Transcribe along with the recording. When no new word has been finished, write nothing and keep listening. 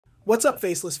What's up,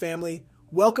 Faceless family?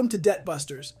 Welcome to Debt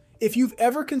Busters. If you've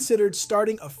ever considered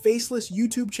starting a faceless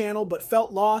YouTube channel but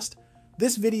felt lost,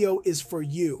 this video is for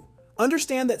you.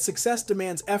 Understand that success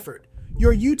demands effort.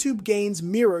 Your YouTube gains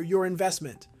mirror your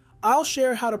investment. I'll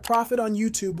share how to profit on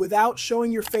YouTube without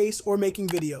showing your face or making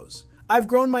videos. I've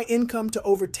grown my income to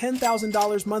over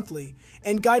 $10,000 monthly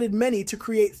and guided many to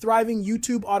create thriving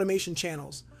YouTube automation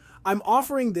channels. I'm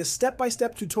offering this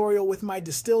step-by-step tutorial with my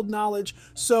distilled knowledge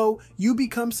so you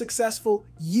become successful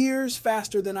years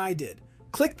faster than I did.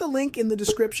 Click the link in the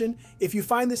description if you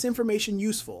find this information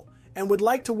useful and would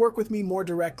like to work with me more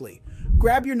directly.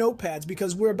 Grab your notepads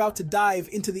because we're about to dive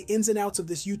into the ins and outs of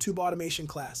this YouTube automation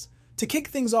class. To kick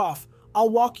things off,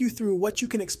 I'll walk you through what you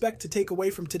can expect to take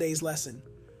away from today's lesson.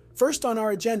 First on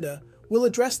our agenda, we'll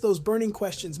address those burning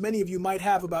questions many of you might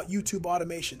have about YouTube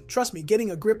automation. Trust me,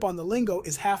 getting a grip on the lingo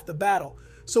is half the battle,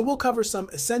 so we'll cover some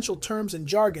essential terms and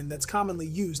jargon that's commonly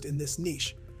used in this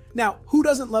niche. Now, who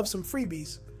doesn't love some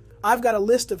freebies? I've got a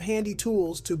list of handy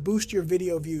tools to boost your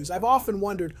video views. I've often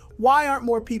wondered, why aren't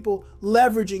more people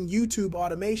leveraging YouTube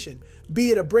automation?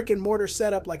 Be it a brick and mortar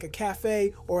setup like a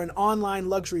cafe or an online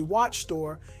luxury watch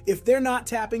store, if they're not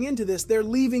tapping into this, they're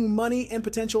leaving money and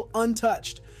potential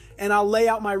untouched. And I'll lay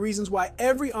out my reasons why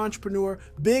every entrepreneur,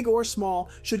 big or small,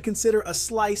 should consider a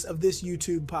slice of this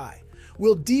YouTube pie.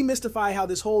 We'll demystify how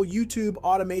this whole YouTube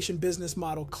automation business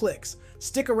model clicks.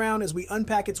 Stick around as we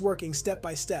unpack its working step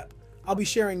by step. I'll be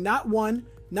sharing not one,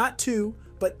 not two,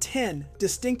 but 10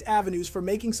 distinct avenues for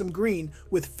making some green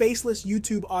with faceless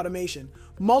YouTube automation.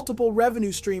 Multiple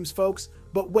revenue streams, folks.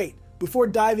 But wait, before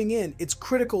diving in, it's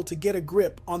critical to get a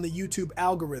grip on the YouTube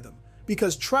algorithm.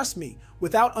 Because trust me,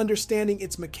 without understanding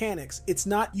its mechanics, it's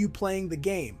not you playing the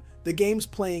game's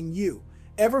playing you.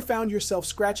 Ever found yourself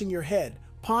scratching your head,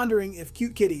 pondering if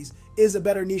cute kitties is a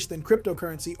better niche than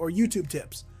cryptocurrency or YouTube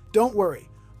tips? Don't worry,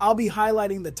 I'll be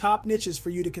highlighting the top niches for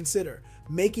you to consider,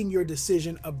 making your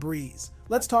decision a breeze.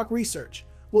 Let's talk research.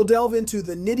 We'll delve into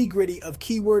the nitty-gritty of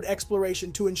keyword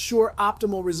exploration to ensure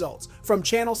optimal results, from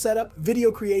channel setup, video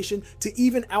creation, to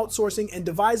even outsourcing and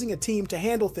devising a team to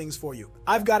handle things for you.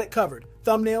 I've got it covered.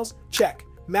 Thumbnails? Check.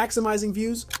 Maximizing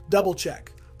views? Double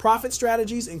check. Profit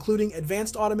strategies, including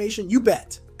advanced automation? You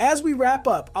bet. As we wrap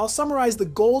up, I'll summarize the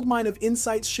goldmine of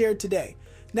insights shared today.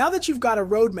 Now that you've got a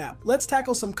roadmap, let's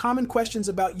tackle some common questions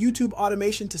about YouTube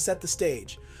automation to set the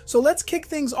stage. So let's kick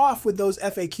things off with those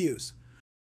FAQs.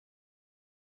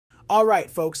 All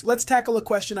right, folks, let's tackle a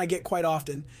question I get quite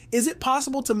often. Is it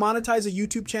possible to monetize a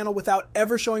YouTube channel without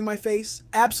ever showing my face?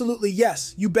 Absolutely,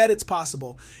 yes. You bet it's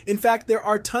possible. In fact, there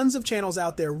are tons of channels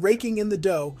out there raking in the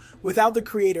dough without the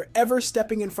creator ever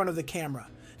stepping in front of the camera.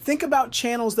 Think about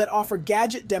channels that offer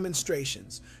gadget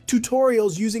demonstrations,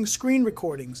 tutorials using screen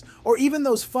recordings, or even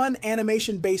those fun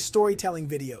animation-based storytelling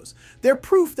videos. They're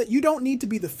proof that you don't need to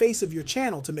be the face of your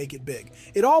channel to make it big.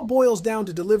 It all boils down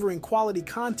to delivering quality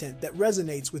content that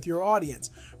resonates with your audience.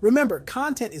 Remember,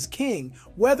 content is king,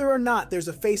 whether or not there's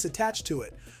a face attached to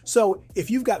it. So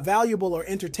if you've got valuable or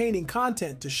entertaining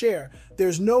content to share,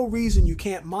 there's no reason you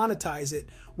can't monetize it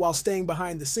while staying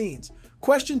behind the scenes.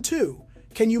 Question 2.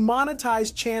 Can you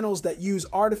monetize channels that use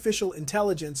artificial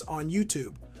intelligence on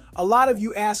YouTube? A lot of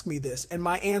you ask me this, and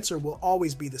my answer will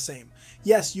always be the same.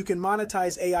 Yes, you can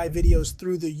monetize AI videos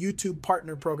through the YouTube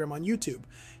Partner program on YouTube.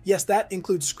 Yes, that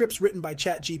includes scripts written by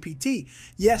ChatGPT.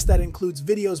 Yes, that includes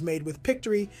videos made with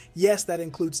Pictory. Yes, that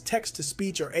includes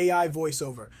text-to-speech or AI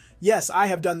voiceover. Yes, I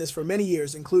have done this for many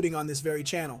years, including on this very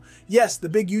channel. Yes, the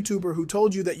big YouTuber who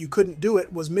told you that you couldn't do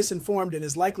it was misinformed and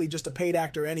is likely just a paid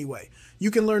actor anyway. You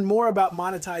can learn more about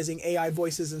monetizing AI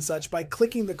voices and such by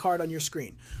clicking the card on your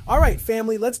screen. All right,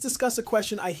 family, let's discuss a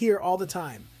question I hear all the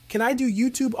time. Can I do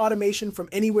YouTube automation from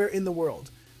anywhere in the world?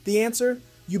 The answer?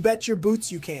 You bet your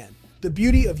boots you can. The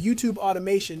beauty of YouTube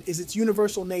automation is its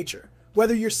universal nature.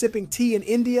 Whether you're sipping tea in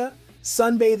India,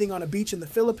 sunbathing on a beach in the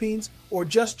Philippines, or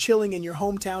just chilling in your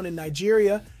hometown in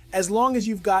Nigeria, as long as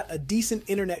you've got a decent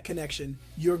internet connection,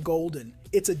 you're golden.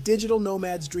 It's a digital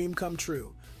nomad's dream come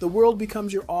true. The world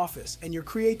becomes your office, and your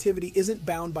creativity isn't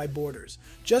bound by borders.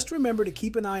 Just remember to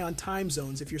keep an eye on time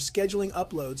zones if you're scheduling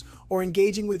uploads or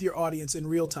engaging with your audience in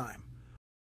real time.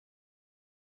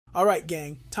 All right,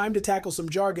 gang, time to tackle some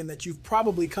jargon that you've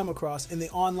probably come across in the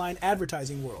online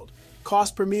advertising world.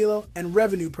 Cost per mille and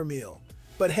revenue per mille.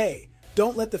 But hey,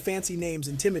 don't let the fancy names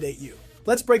intimidate you.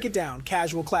 Let's break it down,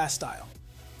 casual class style.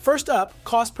 First up,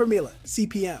 cost per mille,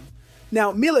 CPM.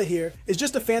 Now, mille here is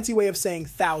just a fancy way of saying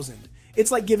thousand. It's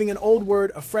like giving an old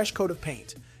word a fresh coat of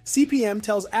paint. CPM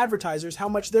tells advertisers how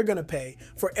much they're going to pay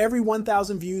for every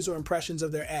 1,000 views or impressions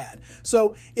of their ad.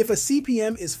 So if a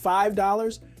CPM is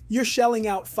 $5, You're shelling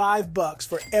out $5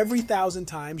 for every 1,000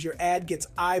 times your ad gets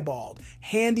eyeballed.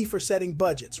 Handy for setting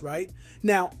budgets, right?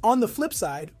 Now, on the flip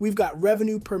side, we've got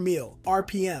revenue per mille,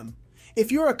 RPM. If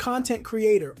you're a content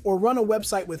creator or run a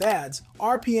website with ads,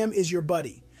 RPM is your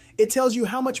buddy. It tells you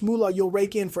how much moolah you'll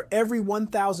rake in for every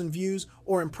 1,000 views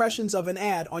or impressions of an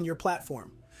ad on your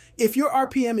platform. If your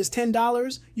RPM is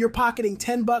 $10, you're pocketing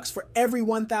 $10 for every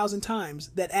 1,000 times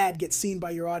that ad gets seen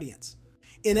by your audience.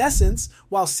 In essence,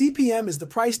 while CPM is the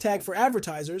price tag for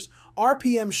advertisers,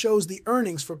 RPM shows the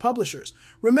earnings for publishers.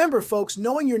 Remember, folks,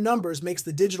 knowing your numbers makes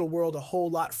the digital world a whole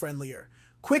lot friendlier.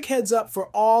 Quick heads up for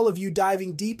all of you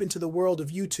diving deep into the world of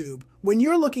YouTube. When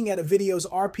you're looking at a video's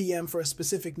RPM for a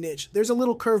specific niche, there's a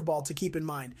little curveball to keep in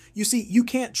mind. You see, you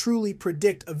can't truly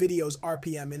predict a video's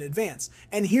RPM in advance.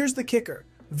 And here's the kicker.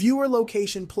 Viewer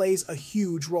location plays a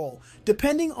huge role.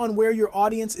 Depending on where your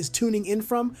audience is tuning in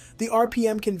from, the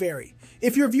RPM can vary.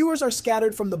 If your viewers are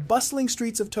scattered from the bustling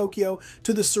streets of Tokyo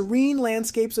to the serene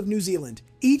landscapes of New Zealand,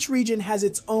 each region has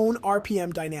its own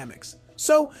RPM dynamics.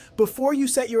 So, before you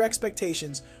set your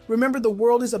expectations, remember the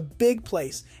world is a big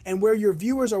place, and where your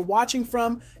viewers are watching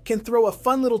from can throw a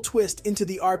fun little twist into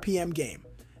the RPM game.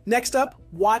 Next up,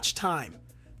 watch time.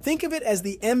 Think of it as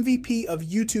the MVP of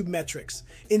YouTube metrics.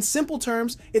 In simple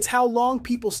terms, it's how long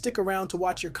people stick around to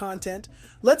watch your content.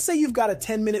 Let's say you've got a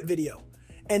 10-minute video,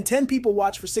 and 10 people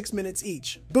watch for 6 minutes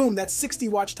each. Boom, that's 60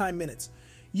 watch time minutes.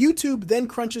 YouTube then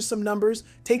crunches some numbers,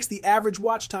 takes the average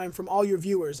watch time from all your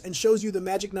viewers, and shows you the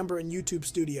magic number in YouTube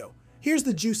Studio. Here's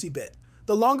the juicy bit.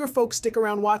 The longer folks stick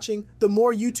around watching, the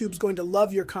more YouTube's going to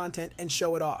love your content and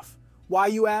show it off. Why,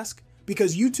 you ask?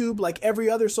 Because YouTube, like every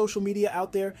other social media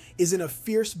out there, is in a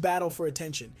fierce battle for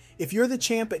attention. If you're the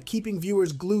champ at keeping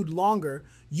viewers glued longer,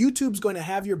 YouTube's going to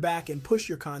have your back and push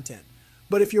your content.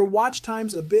 But if your watch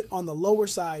time's a bit on the lower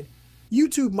side,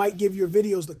 YouTube might give your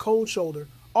videos the cold shoulder,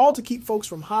 all to keep folks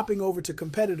from hopping over to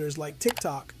competitors like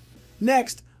TikTok.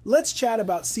 Next, let's chat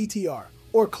about CTR,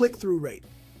 or click-through rate.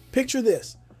 Picture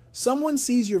this. Someone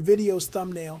sees your video's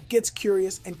thumbnail, gets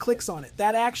curious, and clicks on it.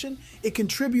 That action, it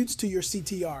contributes to your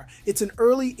CTR. It's an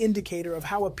early indicator of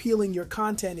how appealing your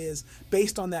content is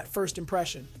based on that first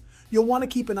impression. You'll want to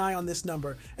keep an eye on this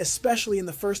number, especially in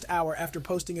the first hour after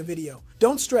posting a video.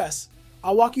 Don't stress.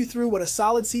 I'll walk you through what a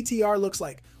solid CTR looks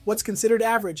like, what's considered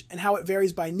average, and how it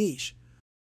varies by niche.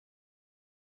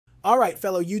 All right,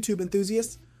 fellow YouTube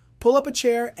enthusiasts, pull up a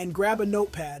chair and grab a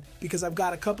notepad because I've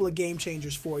got a couple of game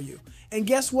changers for you. And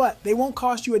guess what? They won't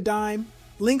cost you a dime.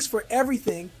 Links for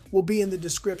everything will be in the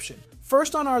description.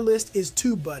 First on our list is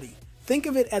TubeBuddy. Think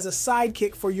of it as a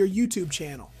sidekick for your YouTube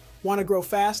channel. Want to grow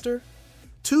faster?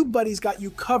 TubeBuddy's got you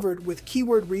covered with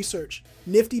keyword research,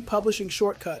 nifty publishing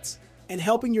shortcuts, and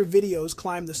helping your videos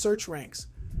climb the search ranks.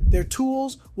 Their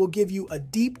tools will give you a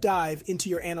deep dive into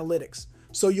your analytics,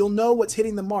 so you'll know what's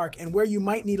hitting the mark and where you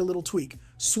might need a little tweak.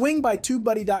 Swing by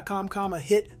tubebuddy.com,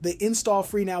 hit the install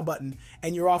free now button,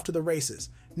 and you're off to the races.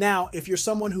 Now, if you're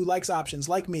someone who likes options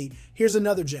like me, here's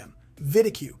another gem,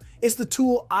 VidIQ. It's the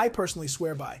tool I personally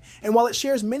swear by, and while it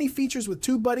shares many features with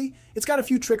TubeBuddy, it's got a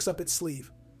few tricks up its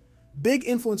sleeve. Big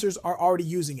influencers are already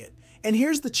using it, and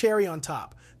here's the cherry on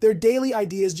top, their daily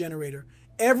ideas generator.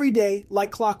 Every day,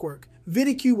 like clockwork,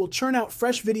 VidIQ will churn out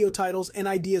fresh video titles and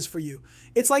ideas for you.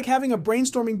 It's like having a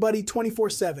brainstorming buddy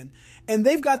 24/7. And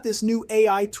they've got this new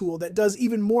AI tool that does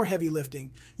even more heavy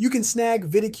lifting. You can snag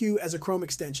VidIQ as a Chrome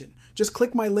extension. Just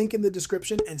click my link in the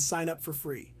description and sign up for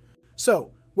free.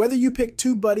 So, whether you pick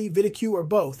TubeBuddy, VidIQ, or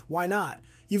both, why not?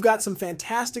 You've got some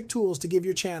fantastic tools to give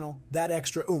your channel that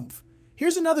extra oomph.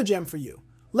 Here's another gem for you.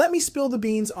 Let me spill the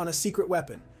beans on a secret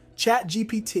weapon,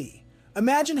 ChatGPT.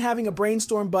 Imagine having a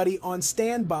brainstorm buddy on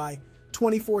standby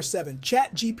 24/7.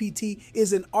 ChatGPT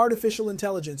is an artificial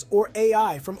intelligence, or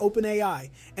AI, from OpenAI,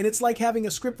 and it's like having a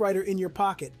scriptwriter in your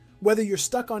pocket. Whether you're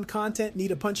stuck on content,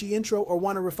 need a punchy intro, or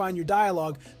want to refine your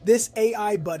dialogue, this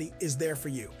AI buddy is there for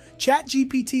you.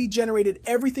 ChatGPT generated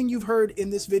everything you've heard in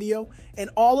this video and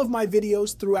all of my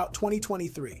videos throughout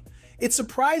 2023. It's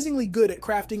surprisingly good at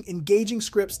crafting engaging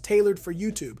scripts tailored for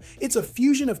YouTube. It's a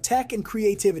fusion of tech and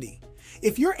creativity.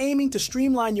 If you're aiming to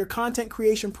streamline your content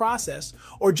creation process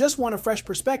or just want a fresh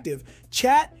perspective,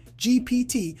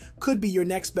 ChatGPT could be your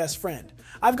next best friend.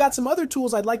 I've got some other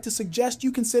tools I'd like to suggest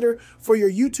you consider for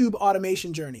your YouTube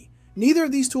automation journey. Neither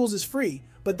of these tools is free,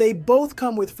 but they both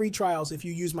come with free trials if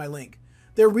you use my link.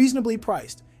 They're reasonably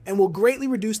priced and will greatly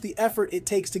reduce the effort it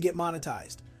takes to get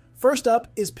monetized. First up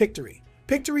is Pictory.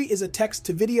 Pictory is a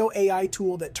text-to-video AI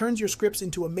tool that turns your scripts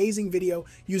into amazing video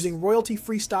using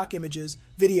royalty-free stock images,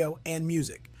 video, and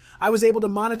music. I was able to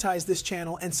monetize this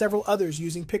channel and several others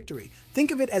using Pictory.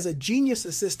 Think of it as a genius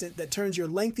assistant that turns your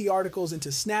lengthy articles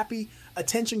into snappy,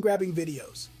 attention-grabbing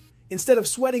videos. Instead of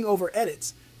sweating over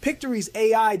edits, Pictory's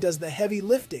AI does the heavy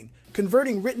lifting,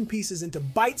 converting written pieces into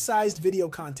bite-sized video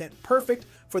content perfect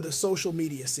for the social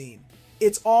media scene.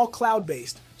 It's all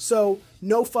cloud-based, so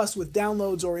no fuss with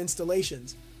downloads or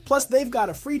installations. Plus, they've got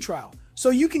a free trial, so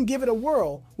you can give it a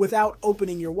whirl without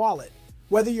opening your wallet.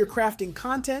 Whether you're crafting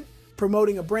content,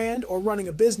 promoting a brand, or running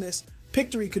a business,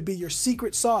 Pictory could be your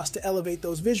secret sauce to elevate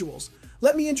those visuals.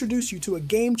 Let me introduce you to a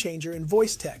game changer in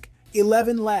voice tech,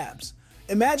 ElevenLabs.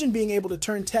 Imagine being able to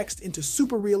turn text into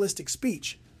super realistic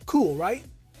speech. Cool, right?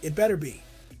 It better be.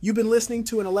 You've been listening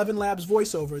to an ElevenLabs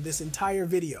voiceover this entire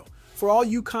video. For all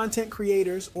you content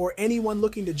creators or anyone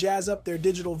looking to jazz up their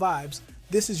digital vibes,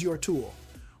 this is your tool.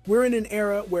 We're in an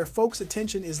era where folks'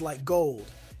 attention is like gold,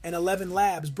 and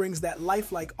ElevenLabs brings that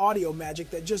lifelike audio magic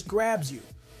that just grabs you.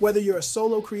 Whether you're a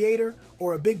solo creator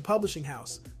or a big publishing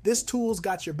house, this tool's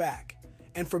got your back.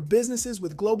 And for businesses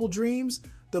with global dreams,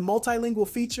 the multilingual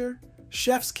feature,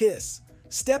 chef's kiss.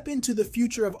 Step into the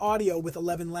future of audio with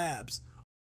ElevenLabs.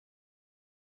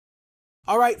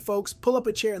 All right, folks, pull up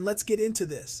a chair and let's get into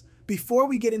this. Before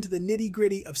we get into the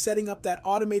nitty-gritty of setting up that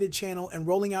automated channel and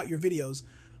rolling out your videos,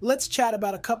 let's chat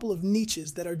about a couple of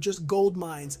niches that are just gold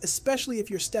mines, especially if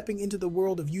you're stepping into the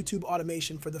world of YouTube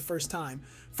automation for the first time.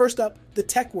 First up, the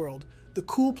tech world, the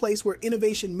cool place where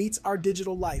innovation meets our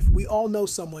digital life. We all know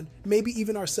someone, maybe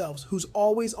even ourselves, who's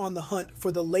always on the hunt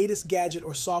for the latest gadget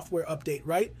or software update,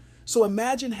 right? So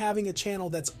imagine having a channel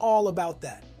that's all about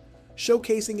that,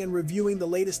 showcasing and reviewing the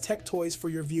latest tech toys for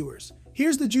your viewers.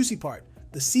 Here's the juicy part.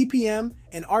 The CPM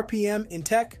and RPM in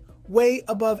tech, way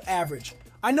above average.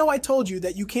 I know I told you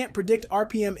that you can't predict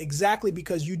RPM exactly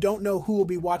because you don't know who will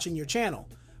be watching your channel,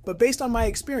 but based on my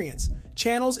experience,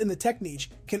 channels in the tech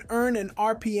niche can earn an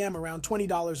RPM around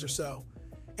 $20 or so.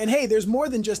 And hey, there's more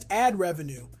than just ad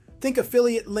revenue. Think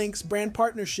affiliate links, brand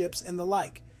partnerships, and the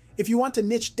like. If you want to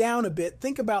niche down a bit,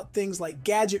 think about things like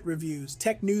gadget reviews,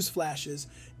 tech news flashes,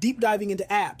 deep diving into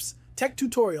apps, tech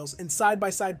tutorials, and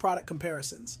side-by-side product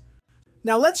comparisons.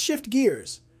 Now let's shift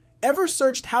gears. Ever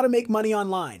searched how to make money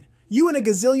online? You and a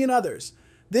gazillion others.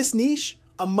 This niche,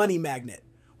 a money magnet.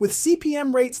 With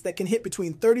CPM rates that can hit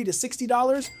between $30 to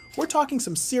 $60, we're talking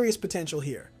some serious potential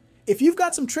here. If you've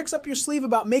got some tricks up your sleeve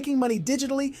about making money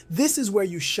digitally, this is where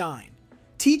you shine.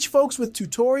 Teach folks with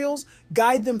tutorials,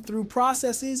 guide them through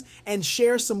processes, and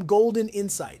share some golden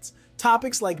insights.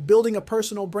 Topics like building a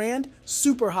personal brand,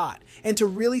 super hot. And to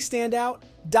really stand out,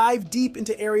 dive deep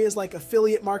into areas like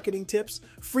affiliate marketing tips,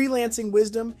 freelancing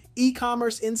wisdom,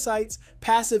 e-commerce insights,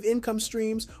 passive income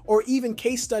streams, or even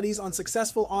case studies on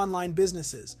successful online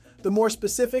businesses. The more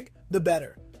specific, the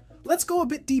better. Let's go a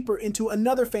bit deeper into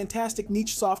another fantastic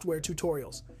niche software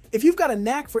tutorials. If you've got a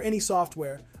knack for any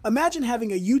software, imagine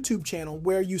having a YouTube channel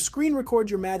where you screen record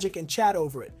your magic and chat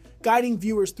over it, guiding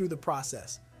viewers through the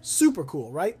process. Super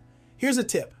cool, right? Here's a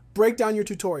tip. Break down your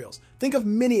tutorials. Think of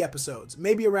mini episodes,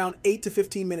 maybe around 8 to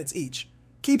 15 minutes each.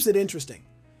 Keeps it interesting.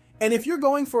 And if you're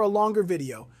going for a longer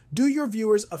video, do your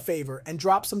viewers a favor and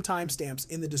drop some timestamps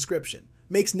in the description.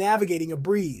 Makes navigating a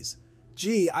breeze.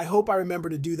 Gee, I hope I remember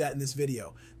to do that in this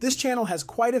video. This channel has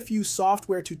quite a few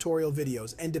software tutorial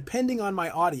videos, and depending on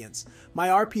my audience, my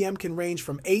RPM can range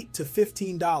from $8 to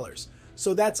 $15.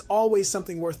 So that's always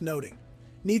something worth noting.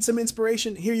 Need some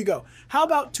inspiration? Here you go. How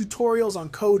about tutorials on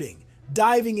coding,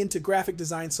 diving into graphic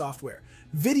design software,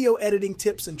 video editing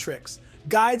tips and tricks,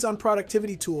 guides on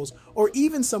productivity tools, or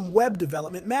even some web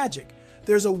development magic?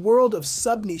 There's a world of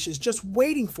sub-niches just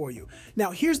waiting for you.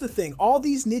 Now, here's the thing. All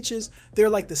these niches,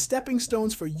 they're like the stepping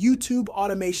stones for YouTube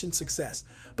automation success.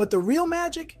 But the real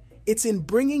magic, it's in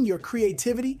bringing your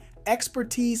creativity,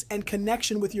 expertise, and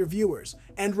connection with your viewers.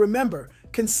 And remember,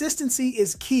 consistency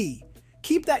is key.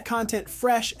 Keep that content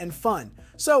fresh and fun.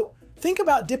 So, think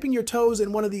about dipping your toes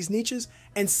in one of these niches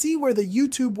and see where the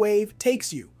YouTube wave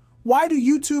takes you. Why do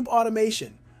YouTube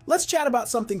automation? Let's chat about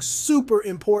something super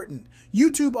important.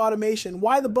 YouTube automation,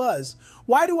 why the buzz?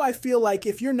 Why do I feel like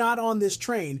if you're not on this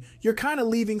train, you're kind of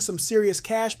leaving some serious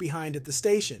cash behind at the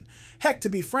station? Heck, to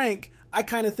be frank, I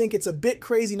kind of think it's a bit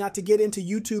crazy not to get into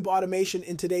YouTube automation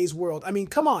in today's world. I mean,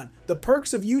 come on, the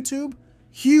perks of YouTube?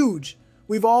 Huge.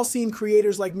 We've all seen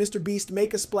creators like Mr. Beast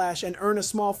make a splash and earn a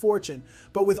small fortune.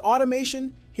 But with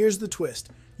automation, here's the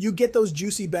twist. You get those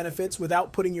juicy benefits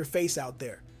without putting your face out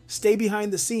there. Stay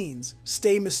behind the scenes.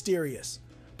 Stay mysterious.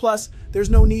 Plus, there's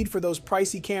no need for those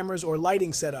pricey cameras or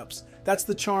lighting setups. That's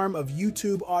the charm of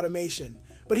YouTube automation.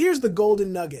 But here's the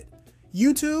golden nugget.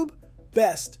 YouTube,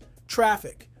 best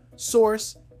traffic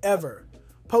source ever.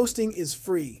 Posting is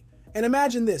free. And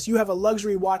imagine this, you have a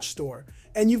luxury watch store,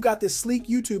 and you've got this sleek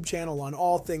YouTube channel on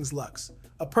all things luxe.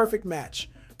 A perfect match.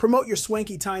 Promote your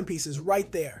swanky timepieces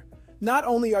right there. Not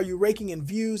only are you raking in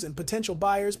views and potential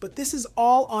buyers, but this is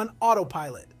all on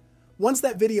autopilot. Once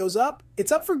that video's up,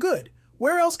 it's up for good.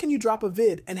 Where else can you drop a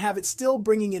vid and have it still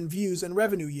bringing in views and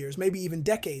revenue years, maybe even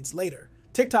decades later?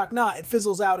 TikTok not, it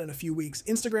fizzles out in a few weeks.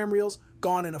 Instagram Reels,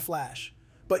 gone in a flash.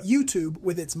 But YouTube,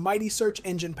 with its mighty search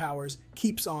engine powers,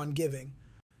 keeps on giving.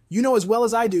 You know as well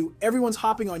as I do, everyone's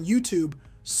hopping on YouTube,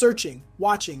 searching,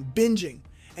 watching, binging.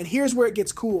 And here's where it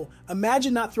gets cool.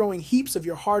 Imagine not throwing heaps of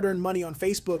your hard-earned money on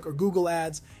Facebook or Google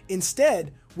ads.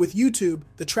 Instead, with YouTube,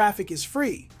 the traffic is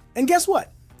free. And guess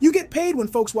what? You get paid when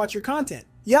folks watch your content.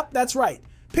 Yep, that's right.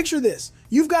 Picture this.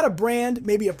 You've got a brand,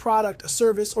 maybe a product, a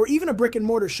service, or even a brick and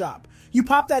mortar shop. You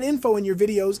pop that info in your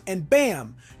videos and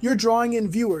bam, you're drawing in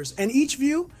viewers. And each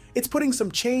view, it's putting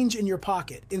some change in your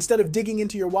pocket. Instead of digging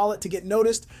into your wallet to get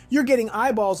noticed, you're getting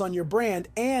eyeballs on your brand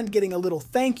and getting a little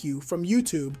thank you from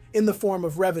YouTube in the form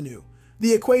of revenue.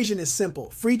 The equation is simple.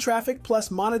 Free traffic plus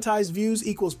monetized views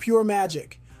equals pure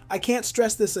magic. I can't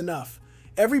stress this enough.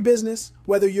 Every business,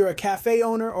 whether you're a cafe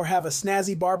owner or have a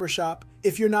snazzy barbershop,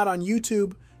 if you're not on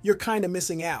YouTube, you're kind of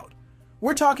missing out.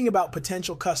 We're talking about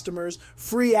potential customers,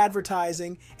 free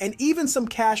advertising, and even some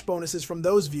cash bonuses from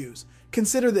those views.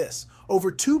 Consider this,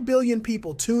 over 2 billion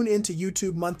people tune into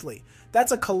YouTube monthly.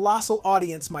 That's a colossal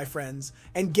audience, my friends.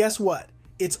 And guess what?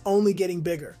 It's only getting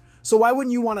bigger. So why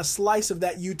wouldn't you want a slice of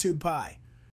that YouTube pie?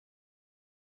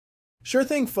 Sure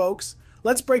thing, folks.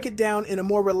 Let's break it down in a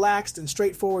more relaxed and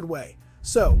straightforward way.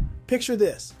 So, picture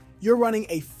this. You're running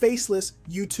a faceless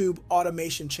YouTube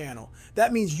automation channel.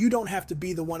 That means you don't have to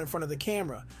be the one in front of the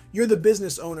camera. You're the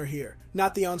business owner here,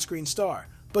 not the on-screen star.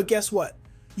 But guess what?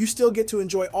 You still get to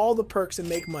enjoy all the perks and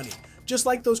make money, just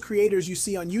like those creators you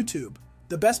see on YouTube.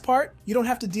 The best part? You don't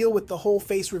have to deal with the whole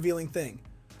face revealing thing.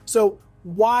 So,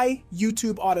 why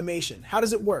YouTube automation? How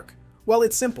does it work? Well,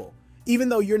 it's simple. Even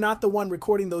though you're not the one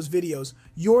recording those videos,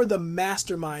 you're the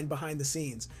mastermind behind the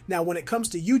scenes. Now, when it comes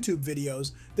to YouTube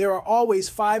videos, there are always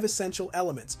 5 essential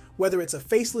elements. Whether it's a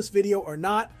faceless video or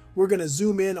not, we're going to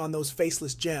zoom in on those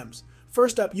faceless gems.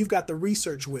 First up, you've got the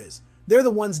research whiz. They're the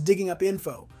ones digging up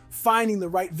info, finding the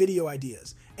right video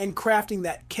ideas, and crafting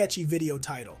that catchy video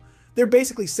title. They're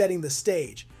basically setting the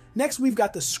stage. Next, we've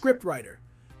got the script writer.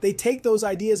 They take those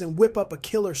ideas and whip up a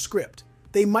killer script.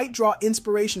 They might draw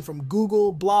inspiration from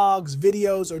Google, blogs,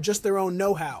 videos, or just their own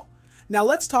know-how. Now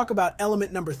let's talk about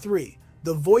element number 3,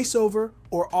 the voiceover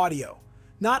or audio.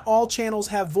 Not all channels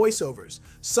have voiceovers.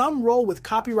 Some roll with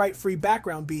copyright-free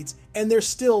background beats and they're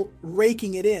still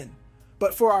raking it in.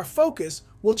 But for our focus,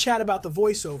 we'll chat about the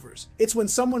voiceovers. It's when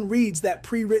someone reads that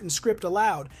pre-written script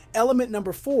aloud. Element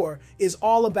number 4 is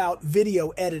all about video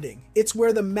editing. It's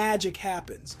where the magic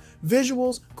happens.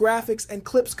 Visuals, graphics, and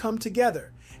clips come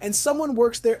together. And someone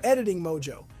works their editing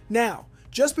mojo. Now,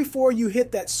 just before you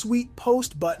hit that sweet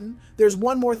post button, there's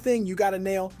one more thing you gotta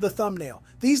nail, the thumbnail.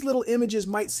 These little images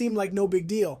might seem like no big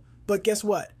deal, but guess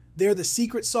what? They're the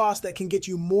secret sauce that can get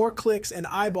you more clicks and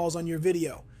eyeballs on your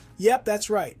video. Yep, that's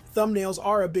right, thumbnails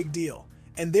are a big deal.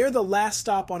 And they're the last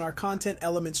stop on our content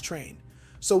elements train.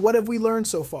 So what have we learned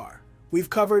so far?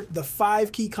 We've covered the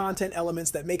 5 key content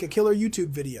elements that make a killer YouTube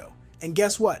video. And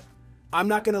guess what? I'm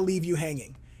not gonna leave you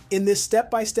hanging. In this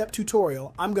step-by-step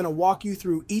tutorial, I'm going to walk you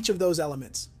through each of those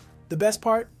elements. The best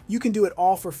part? You can do it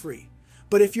all for free.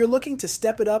 But if you're looking to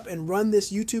step it up and run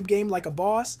this YouTube game like a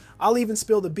boss, I'll even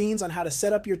spill the beans on how to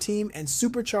set up your team and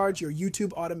supercharge your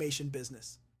YouTube automation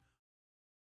business.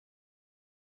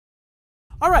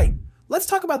 All right, let's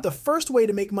talk about the first way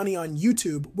to make money on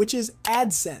YouTube, which is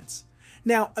AdSense.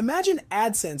 Now, imagine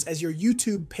AdSense as your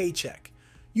YouTube paycheck.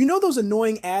 You know those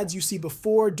annoying ads you see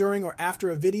before, during, or after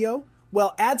a video?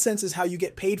 Well, AdSense is how you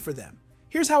get paid for them.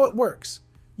 Here's how it works.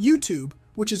 YouTube,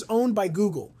 which is owned by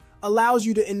Google, allows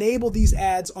you to enable these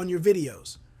ads on your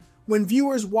videos. When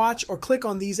viewers watch or click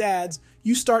on these ads,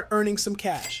 you start earning some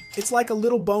cash. It's like a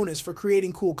little bonus for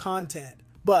creating cool content.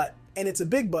 But, and it's a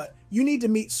big but, you need to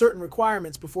meet certain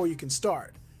requirements before you can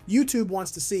start. YouTube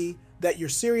wants to see that you're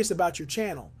serious about your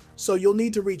channel, so you'll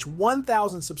need to reach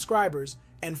 1,000 subscribers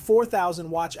and 4,000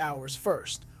 watch hours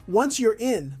first. Once you're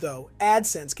in, though,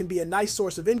 AdSense can be a nice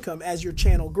source of income as your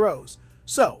channel grows.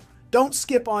 So, don't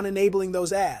skip on enabling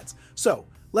those ads. So,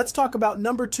 let's talk about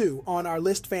number 2 on our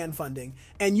list, fan funding,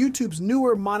 and YouTube's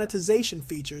newer monetization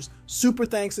features, super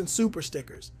thanks and super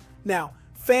stickers. Now,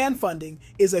 fan funding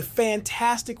is a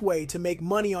fantastic way to make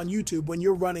money on YouTube when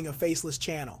you're running a faceless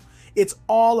channel. It's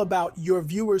all about your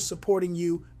viewers supporting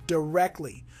you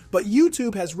directly. But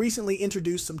YouTube has recently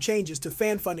introduced some changes to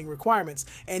fan funding requirements,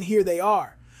 and here they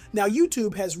are. Now,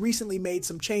 YouTube has recently made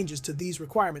some changes to these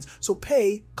requirements, so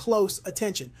pay close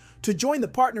attention. To join the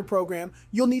partner program,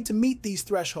 you'll need to meet these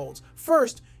thresholds.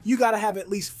 First, you gotta have at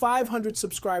least 500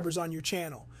 subscribers on your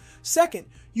channel. Second,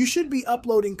 you should be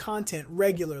uploading content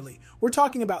regularly. We're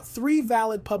talking about 3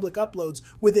 valid public uploads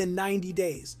within 90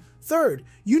 days. Third,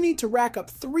 you need to rack up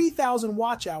 3,000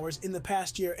 watch hours in the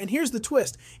past year. And here's the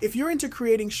twist. If you're into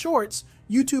creating shorts,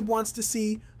 YouTube wants to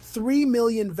see 3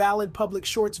 million valid public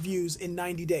shorts views in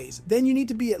 90 days. Then you need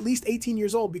to be at least 18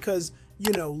 years old because,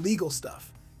 you know, legal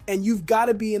stuff. And you've got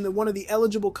to be in one of the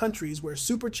eligible countries where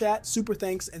Super Chat, Super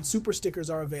Thanks, and Super Stickers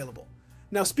are available.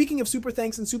 Now, speaking of Super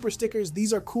Thanks and Super Stickers,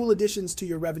 these are cool additions to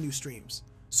your revenue streams.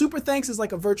 Super Thanks is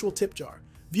like a virtual tip jar.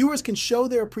 Viewers can show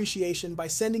their appreciation by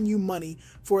sending you money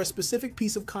for a specific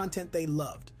piece of content they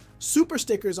loved. Super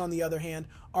Stickers, on the other hand,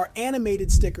 are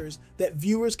animated stickers that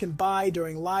viewers can buy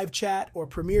during live chat or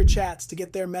premiere chats to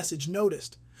get their message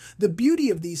noticed. The beauty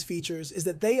of these features is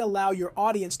that they allow your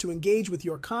audience to engage with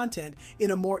your content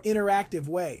in a more interactive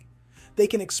way. They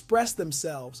can express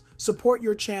themselves, support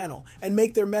your channel, and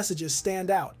make their messages stand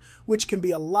out, which can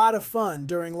be a lot of fun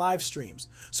during live streams.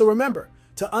 So remember,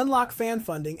 to unlock fan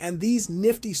funding and these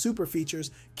nifty super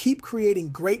features, keep creating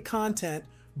great content,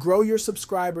 grow your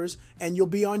subscribers, and you'll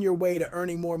be on your way to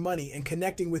earning more money and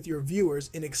connecting with your viewers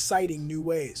in exciting new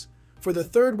ways. For the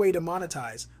third way to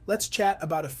monetize, let's chat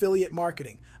about affiliate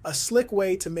marketing, a slick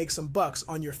way to make some bucks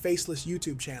on your Faceless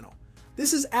YouTube channel.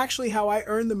 This is actually how I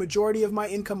earn the majority of my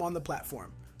income on the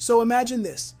platform. So imagine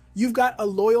this, you've got a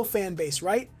loyal fan base,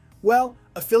 right? Well,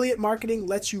 affiliate marketing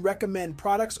lets you recommend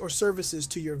products or services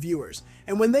to your viewers,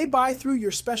 and when they buy through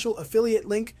your special affiliate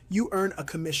link, you earn a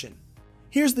commission.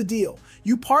 Here's the deal.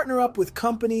 You partner up with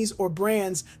companies or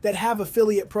brands that have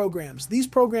affiliate programs. These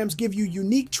programs give you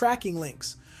unique tracking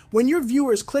links. When your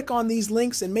viewers click on these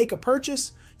links and make a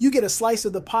purchase, you get a slice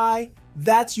of the pie.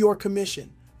 That's your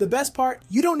commission. The best part,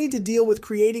 you don't need to deal with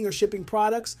creating or shipping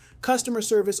products, customer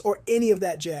service, or any of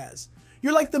that jazz.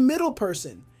 You're like the middle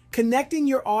person, connecting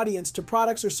your audience to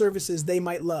products or services they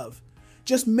might love.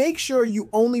 Just make sure you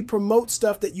only promote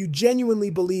stuff that you genuinely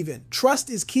believe in. Trust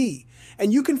is key,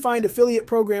 and you can find affiliate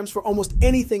programs for almost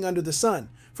anything under the sun,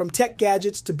 from tech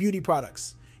gadgets to beauty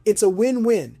products. It's a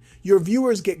win-win. Your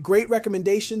viewers get great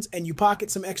recommendations and you pocket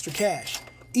some extra cash.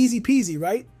 Easy peasy,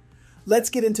 right?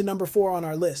 Let's get into number 4 on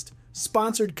our list,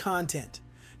 sponsored content.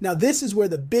 Now this is where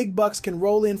the big bucks can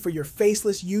roll in for your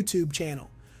Faceless YouTube channel.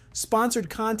 Sponsored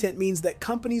content means that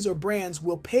companies or brands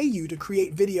will pay you to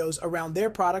create videos around their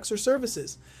products or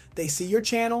services. They see your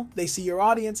channel, they see your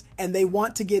audience, and they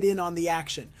want to get in on the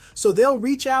action. So they'll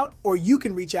reach out, or you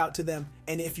can reach out to them,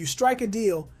 and if you strike a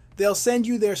deal, they'll send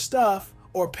you their stuff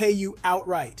or pay you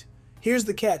outright. Here's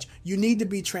the catch. You need to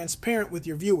be transparent with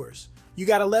your viewers. You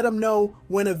got to let them know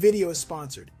when a video is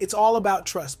sponsored. It's all about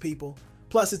trust, people.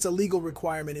 Plus, it's a legal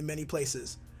requirement in many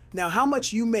places. Now, how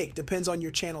much you make depends on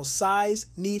your channel's size,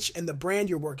 niche, and the brand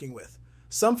you're working with.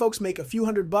 Some folks make a few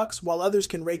 $100, while others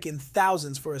can rake in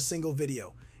thousands for a single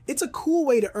video. It's a cool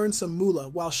way to earn some moolah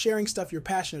while sharing stuff you're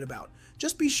passionate about.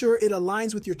 Just be sure it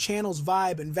aligns with your channel's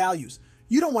vibe and values.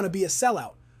 You don't want to be a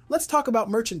sellout. Let's talk about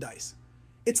merchandise.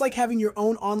 It's like having your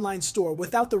own online store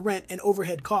without the rent and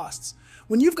overhead costs.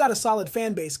 When you've got a solid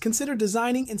fan base, consider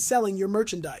designing and selling your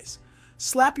merchandise.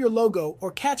 Slap your logo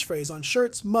or catchphrase on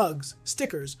shirts, mugs,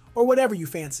 stickers, or whatever you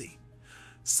fancy.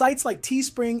 Sites like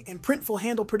Teespring and Printful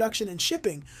handle production and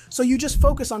shipping, so you just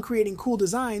focus on creating cool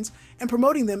designs and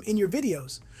promoting them in your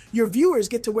videos. Your viewers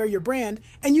get to wear your brand,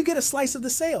 and you get a slice of the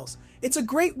sales. It's a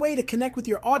great way to connect with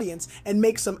your audience and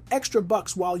make some extra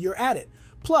bucks while you're at it.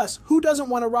 Plus, who doesn't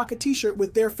want to rock a t-shirt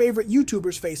with their favorite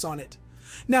YouTuber's face on it?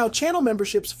 Now, channel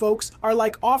memberships, folks, are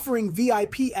like offering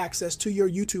VIP access to your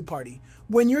YouTube party.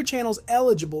 When your channel's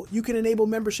eligible, you can enable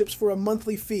memberships for a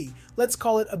monthly fee. Let's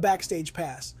call it a backstage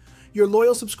pass. Your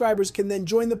loyal subscribers can then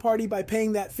join the party by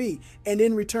paying that fee, and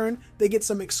in return, they get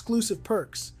some exclusive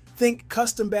perks. Think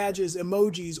custom badges,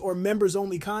 emojis, or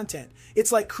members-only content.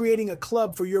 It's like creating a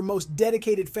club for your most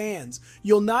dedicated fans.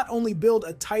 You'll not only build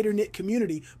a tighter-knit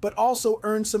community, but also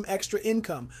earn some extra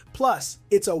income. Plus,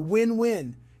 it's a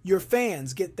win-win. Your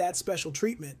fans get that special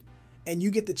treatment, and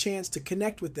you get the chance to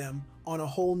connect with them on a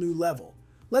whole new level.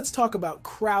 Let's talk about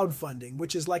crowdfunding,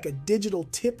 which is like a digital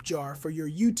tip jar for your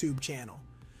YouTube channel.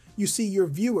 You see, your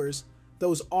viewers,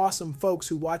 those awesome folks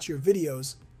who watch your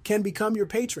videos, can become your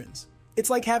patrons. It's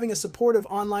like having a supportive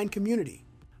online community.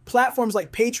 Platforms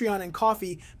like Patreon and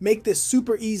Ko-fi make this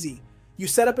super easy. You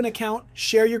set up an account,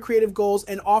 share your creative goals,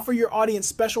 and offer your audience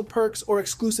special perks or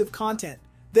exclusive content.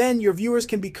 Then your viewers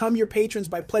can become your patrons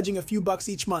by pledging a few bucks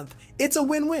each month. It's a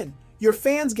win-win. Your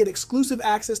fans get exclusive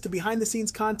access to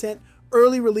behind-the-scenes content,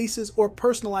 early releases, or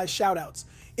personalized shoutouts.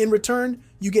 In return,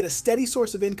 you get a steady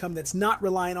source of income that's not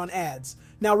reliant on ads.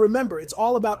 Now remember, it's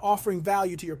all about offering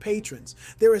value to your patrons.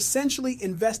 They're essentially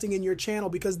investing in your channel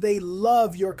because they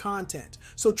love your content.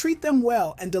 So treat them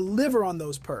well and deliver on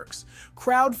those perks.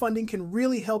 Crowdfunding can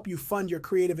really help you fund your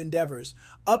creative endeavors,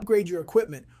 upgrade your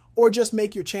equipment, or just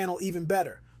make your channel even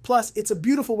better. Plus, it's a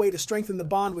beautiful way to strengthen the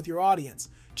bond with your audience.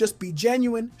 Just be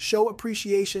genuine, show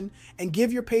appreciation, and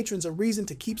give your patrons a reason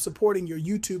to keep supporting your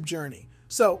YouTube journey.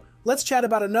 So, let's chat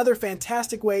about another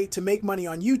fantastic way to make money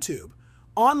on YouTube: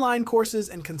 online courses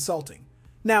and consulting.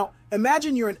 Now,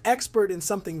 imagine you're an expert in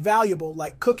something valuable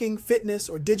like cooking, fitness,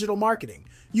 or digital marketing.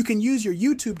 You can use your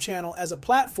YouTube channel as a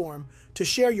platform to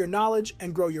share your knowledge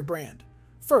and grow your brand.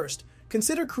 First,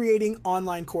 consider creating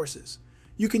online courses.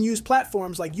 You can use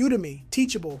platforms like Udemy,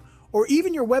 Teachable, or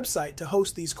even your website to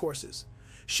host these courses.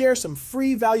 Share some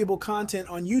free, valuable content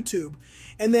on YouTube,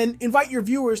 and then invite your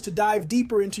viewers to dive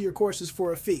deeper into your courses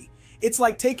for a fee. It's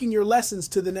like taking your lessons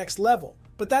to the next level.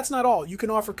 But that's not all. You can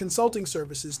offer consulting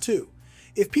services too.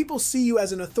 If people see you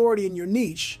as an authority in your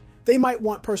niche, they might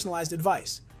want personalized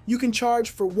advice. You can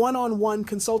charge for one-on-one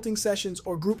consulting sessions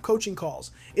or group coaching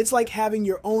calls. It's like having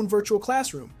your own virtual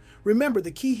classroom. Remember,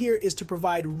 the key here is to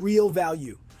provide real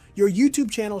value. Your YouTube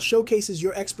channel showcases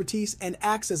your expertise and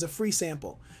acts as a free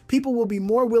sample. People will be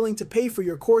more willing to pay for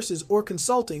your courses or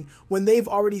consulting when they've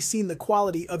already seen the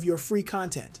quality of your free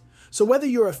content. So whether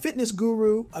you're a fitness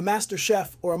guru, a master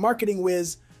chef, or a marketing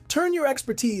whiz, turn your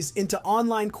expertise into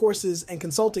online courses and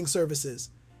consulting services.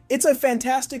 It's a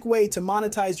fantastic way to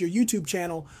monetize your YouTube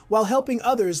channel while helping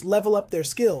others level up their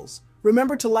skills.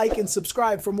 Remember to like and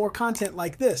subscribe for more content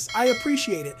like this. I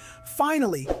appreciate it.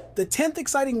 Finally, the 10th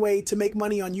exciting way to make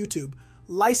money on YouTube: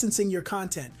 licensing your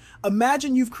content.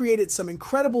 Imagine you've created some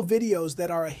incredible videos that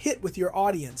are a hit with your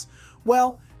audience.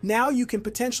 Well, now you can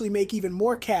potentially make even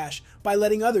more cash by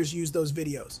letting others use those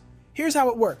videos. Here's how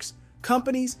it works.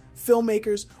 Companies,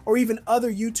 filmmakers, or even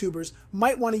other YouTubers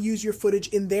might want to use your footage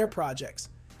in their projects.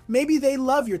 Maybe they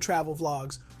love your travel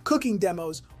vlogs, cooking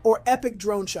demos, or epic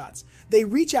drone shots. They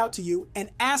reach out to you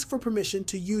and ask for permission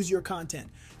to use your content.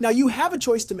 Now you have a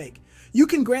choice to make. You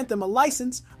can grant them a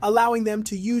license, allowing them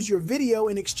to use your video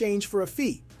in exchange for a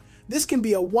fee. This can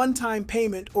be a one-time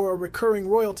payment or a recurring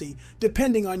royalty,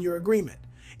 depending on your agreement.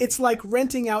 It's like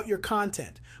renting out your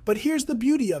content. But here's the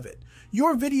beauty of it.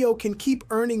 Your video can keep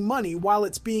earning money while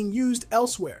it's being used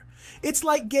elsewhere. It's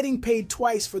like getting paid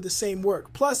twice for the same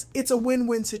work. Plus, it's a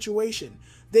win-win situation.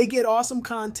 They get awesome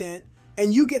content,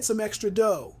 and you get some extra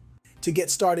dough. To get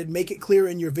started, make it clear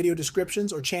in your video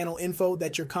descriptions or channel info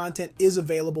that your content is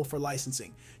available for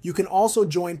licensing. You can also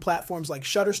join platforms like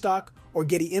Shutterstock or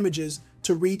Getty Images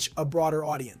to reach a broader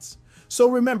audience. So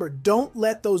remember, don't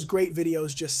let those great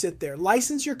videos just sit there.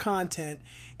 License your content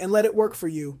and let it work for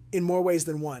you in more ways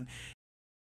than one.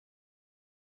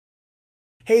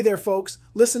 Hey there, folks.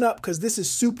 Listen up, because this is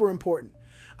super important.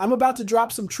 I'm about to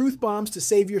drop some truth bombs to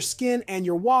save your skin and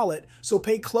your wallet, so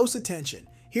pay close attention.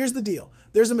 Here's the deal.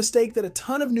 There's a mistake that a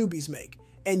ton of newbies make,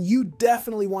 and you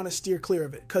definitely want to steer clear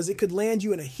of it because it could land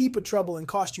you in a heap of trouble and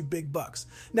cost you big bucks.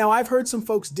 Now, I've heard some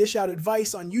folks dish out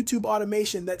advice on YouTube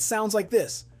automation that sounds like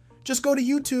this. Just go to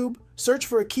YouTube, search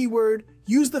for a keyword,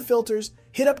 use the filters,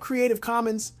 hit up Creative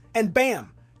Commons, and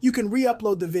bam, you can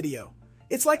re-upload the video.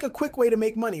 It's like a quick way to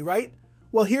make money, right?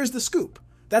 Well, here's the scoop.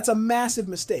 That's a massive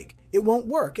mistake. It won't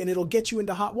work, and it'll get you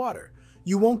into hot water.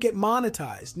 You won't get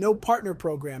monetized, no partner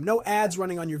program, no ads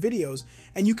running on your videos,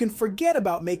 and you can forget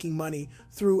about making money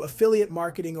through affiliate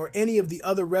marketing or any of the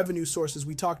other revenue sources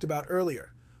we talked about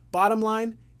earlier. Bottom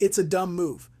line, it's a dumb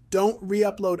move. Don't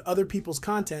re-upload other people's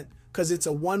content because it's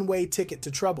a one-way ticket to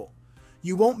trouble.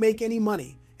 You won't make any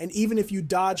money, and even if you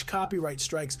dodge copyright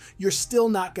strikes, you're still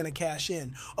not going to cash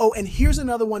in. Oh, and here's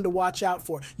another one to watch out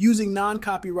for: using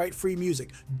non-copyright free music.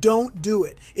 Don't do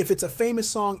it. If it's a famous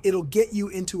song, it'll get you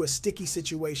into a sticky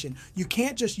situation. You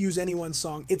can't just use anyone's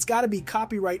song. It's got to be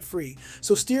copyright free.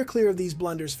 So steer clear of these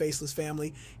blunders, Faceless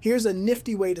family. Here's a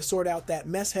nifty way to sort out that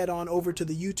mess. Head on over to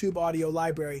the YouTube audio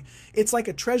library. It's like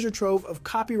a treasure trove of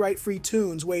copyright free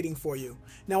tunes waiting for you.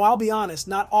 Now, I'll be honest,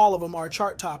 not all of them are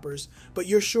chart toppers, but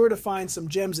you're sure to find some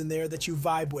gems in there that you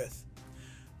vibe with.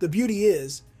 The beauty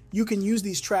is, you can use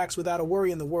these tracks without a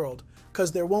worry in the world,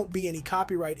 because there won't be any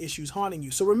copyright issues haunting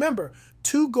you. So remember,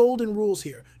 2 golden rules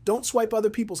here. Don't swipe other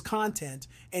people's content,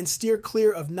 and steer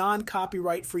clear of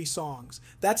non-copyright free songs.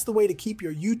 That's the way to keep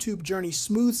your YouTube journey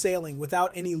smooth sailing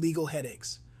without any legal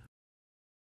headaches.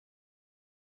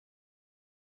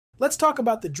 Let's talk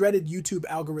about the dreaded YouTube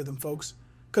algorithm, folks,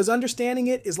 because understanding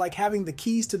it is like having the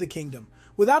keys to the kingdom.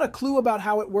 Without a clue about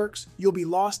how it works, you'll be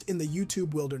lost in the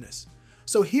YouTube wilderness.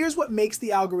 So here's what makes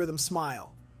the algorithm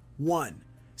smile. 1.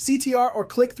 CTR or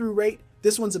click-through rate.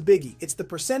 This one's a biggie. It's the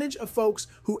percentage of folks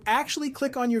who actually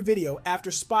click on your video after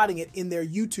spotting it in their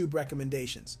YouTube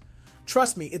recommendations.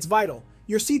 Trust me, it's vital.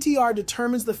 Your CTR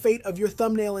determines the fate of your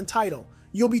thumbnail and title.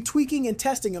 You'll be tweaking and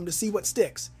testing them to see what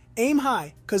sticks. Aim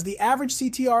high, because the average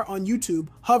CTR on YouTube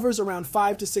hovers around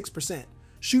 5 to 6%.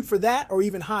 Shoot for that or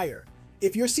even higher.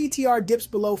 If your CTR dips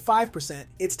below 5%,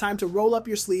 it's time to roll up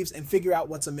your sleeves and figure out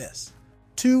what's amiss.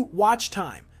 2. Watch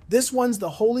time. This one's the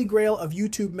holy grail of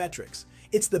YouTube metrics.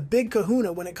 It's the big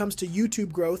kahuna when it comes to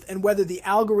YouTube growth and whether the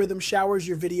algorithm showers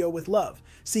your video with love.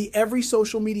 See, every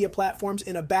social media platform's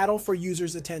in a battle for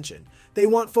users' attention. They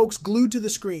want folks glued to the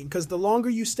screen because the longer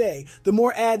you stay, the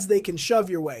more ads they can shove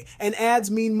your way. And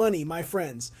ads mean money, my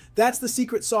friends. That's the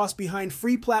secret sauce behind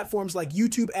free platforms like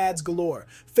YouTube ads galore.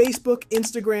 Facebook,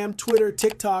 Instagram, Twitter,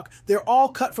 TikTok, they're all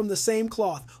cut from the same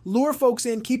cloth. Lure folks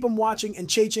in, keep them watching and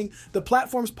chasing, the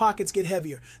platform's pockets get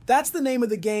heavier. That's the name of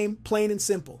the game, plain and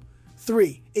simple.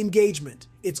 3. Engagement.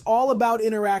 It's all about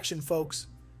interaction, folks.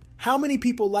 How many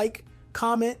people like,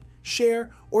 comment,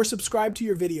 share, or subscribe to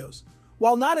your videos?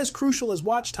 While not as crucial as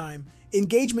watch time,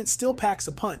 engagement still packs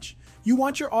a punch. You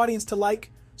want your audience to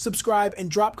like, subscribe,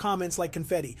 and drop comments like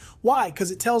confetti. Why?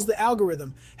 Because it tells the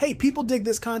algorithm, hey, people dig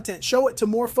this content, show it to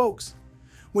more folks.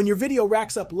 When your video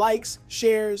racks up likes,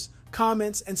 shares,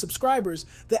 comments, and subscribers,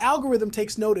 the algorithm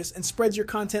takes notice and spreads your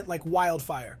content like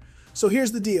wildfire. So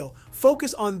here's the deal.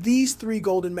 Focus on these 3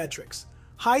 golden metrics: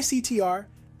 high CTR,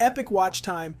 epic watch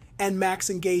time, and max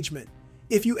engagement.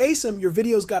 If you ace them, your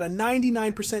video's got a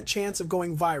 99% chance of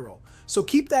going viral. So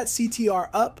keep that CTR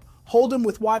up, hold them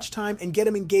with watch time, and get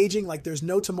them engaging like there's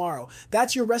no tomorrow.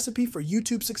 That's your recipe for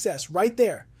YouTube success right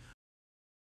there.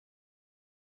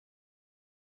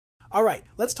 All right,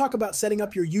 let's talk about setting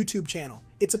up your YouTube channel.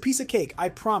 It's a piece of cake, I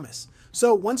promise.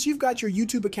 So once you've got your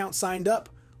YouTube account signed up,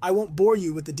 I won't bore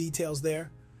you with the details there.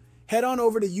 Head on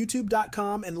over to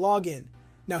youtube.com and log in.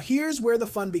 Now here's where the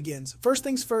fun begins. First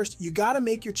things first, you gotta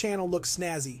make your channel look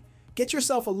snazzy. Get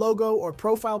yourself a logo or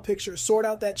profile picture, sort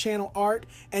out that channel art,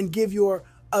 and give your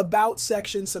About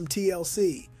section some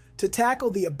TLC. To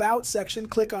tackle the About section,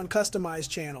 click on Customize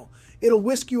Channel. It'll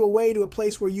whisk you away to a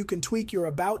place where you can tweak your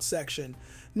About section.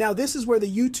 Now this is where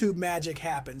the YouTube magic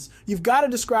happens. You've got to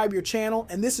describe your channel,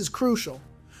 and this is crucial.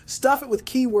 Stuff it with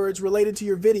keywords related to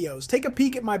your videos. Take a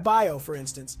peek at my bio, for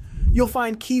instance. You'll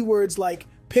find keywords like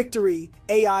Pictory,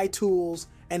 AI tools,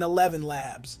 and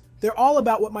ElevenLabs. They're all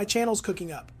about what my channel's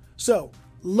cooking up. So,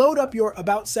 load up your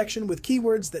About section with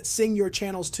keywords that sing your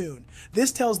channel's tune.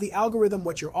 This tells the algorithm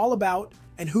what you're all about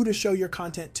and who to show your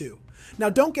content to. Now,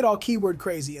 don't get all keyword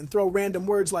crazy and throw random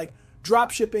words like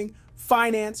dropshipping,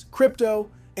 finance,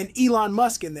 crypto, and Elon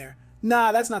Musk in there.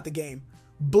 Nah, that's not the game.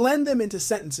 Blend them into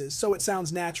sentences so it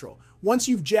sounds natural. Once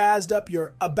you've jazzed up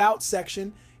your About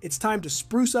section, it's time to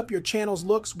spruce up your channel's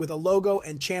looks with a logo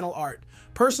and channel art.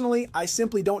 Personally, I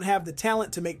simply don't have the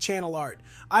talent to make channel art.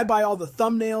 I buy all the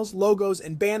thumbnails, logos,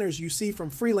 and banners you see from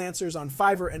freelancers on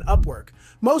Fiverr and Upwork.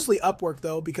 Mostly Upwork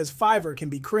though, because Fiverr can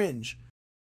be cringe.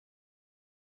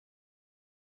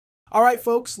 All right,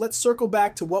 folks, let's circle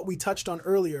back to what we touched on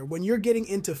earlier. When you're getting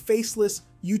into faceless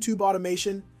YouTube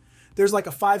automation, there's like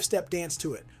a 5-step dance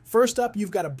to it. First up,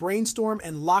 you've got to brainstorm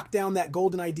and lock down that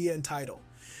golden idea and title.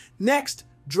 Next,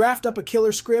 draft up a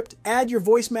killer script, add your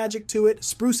voice magic to it,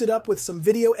 spruce it up with some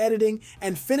video editing,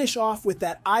 and finish off with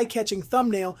that eye-catching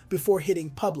thumbnail before hitting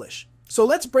publish. So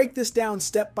let's break this down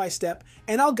step by step,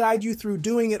 and I'll guide you through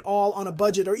doing it all on a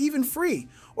budget or even free.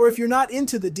 Or if you're not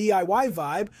into the DIY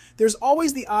vibe, there's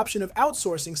always the option of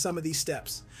outsourcing some of these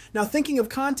steps. Now, thinking of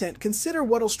content, consider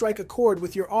what'll strike a chord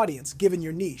with your audience, given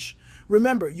your niche.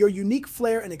 Remember, your unique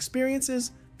flair and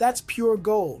experiences, that's pure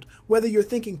gold. Whether you're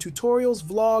thinking tutorials,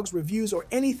 vlogs, reviews, or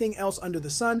anything else under the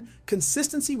sun,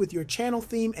 consistency with your channel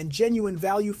theme and genuine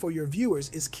value for your viewers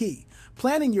is key.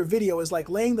 Planning your video is like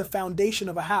laying the foundation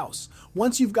of a house.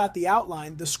 Once you've got the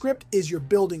outline, the script is your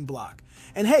building block.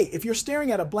 And hey, if you're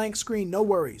staring at a blank screen, no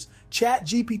worries.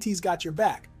 ChatGPT's got your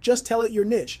back. Just tell it your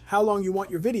niche, how long you want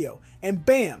your video, and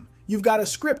bam, you've got a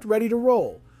script ready to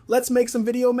roll. Let's make some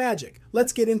video magic.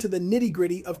 Let's get into the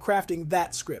nitty-gritty of crafting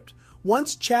that script.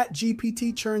 Once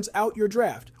ChatGPT churns out your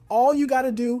draft, all you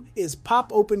gotta do is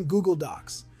pop open Google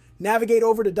Docs. Navigate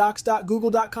over to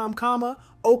docs.google.com,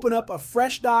 open up a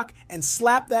fresh doc, and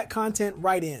slap that content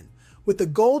right in. With the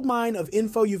gold mine of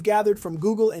info you've gathered from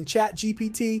Google and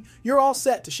ChatGPT, you're all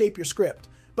set to shape your script.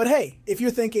 But hey, if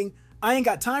you're thinking, I ain't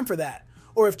got time for that,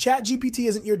 or if ChatGPT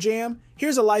isn't your jam,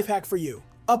 here's a life hack for you: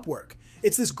 Upwork.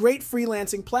 It's this great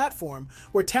freelancing platform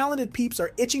where talented peeps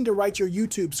are itching to write your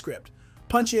YouTube script.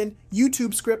 Punch in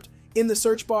YouTube script in the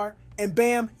search bar, and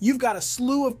bam, you've got a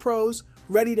slew of pros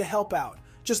ready to help out.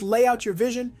 Just lay out your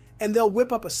vision and they'll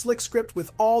whip up a slick script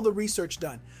with all the research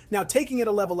done. Now, taking it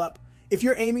a level up, if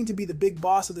you're aiming to be the big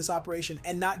boss of this operation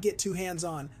and not get too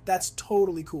hands-on, that's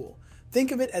totally cool.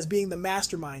 Think of it as being the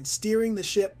mastermind, steering the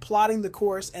ship, plotting the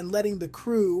course, and letting the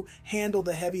crew handle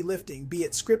the heavy lifting, be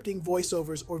it scripting,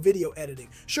 voiceovers, or video editing.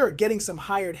 Sure, getting some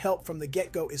hired help from the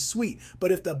get-go is sweet,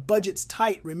 but if the budget's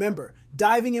tight, remember,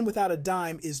 diving in without a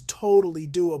dime is totally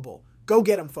doable. Go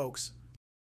get 'em, folks.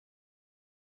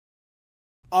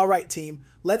 All right, team,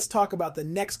 let's talk about the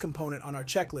next component on our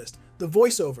checklist, the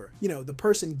voiceover, the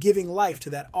person giving life to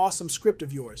that awesome script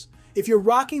of yours. If you're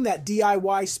rocking that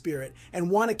DIY spirit and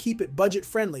want to keep it budget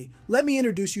friendly, let me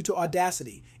introduce you to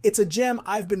Audacity. It's a gem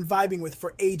I've been vibing with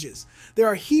for ages. There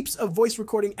are heaps of voice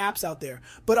recording apps out there,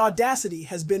 but Audacity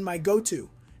has been my go-to.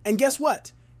 And guess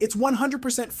what? It's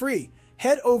 100% free.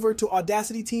 Head over to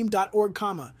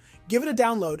audacityteam.org, give it a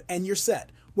download, and you're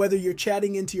set. Whether you're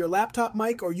chatting into your laptop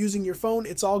mic or using your phone,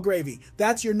 it's all gravy.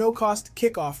 That's your no-cost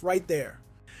kickoff right there.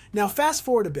 Now fast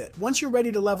forward a bit. Once you're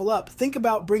ready to level up, think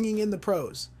about bringing in the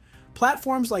pros.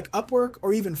 Platforms like Upwork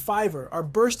or even Fiverr are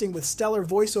bursting with stellar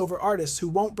voiceover artists who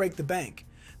won't break the bank.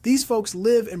 These folks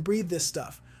live and breathe this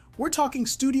stuff. We're talking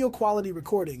studio quality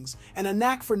recordings and a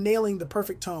knack for nailing the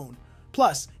perfect tone.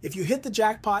 Plus, if you hit the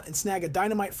jackpot and snag a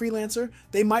dynamite freelancer,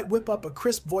 they might whip up a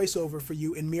crisp voiceover for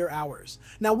you in mere hours.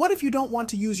 Now, what if you don't want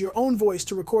to use your own voice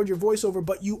to record your voiceover,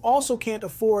 but you also can't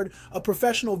afford a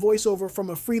professional voiceover from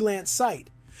a freelance site?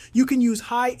 You can use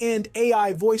high-end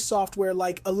AI voice software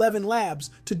like ElevenLabs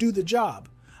to do the job.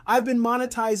 I've been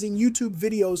monetizing YouTube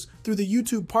videos through the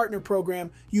YouTube Partner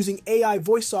Program using AI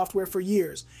voice software for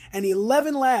years, and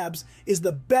ElevenLabs is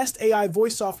the best AI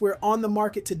voice software on the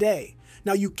market today.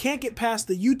 Now, you can't get past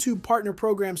the YouTube Partner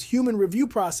Program's human review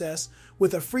process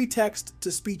with a free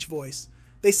text-to-speech voice.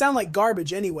 They sound like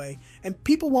garbage anyway, and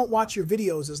people won't watch your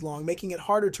videos as long, making it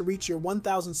harder to reach your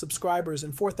 1,000 subscribers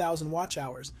and 4,000 watch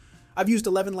hours. I've used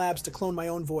ElevenLabs to clone my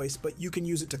own voice, but you can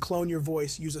use it to clone your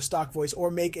voice, use a stock voice,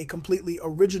 or make a completely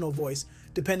original voice,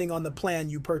 depending on the plan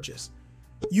you purchase.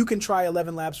 You can try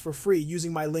ElevenLabs for free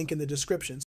using my link in the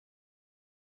description.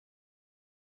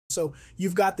 So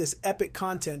you've got this epic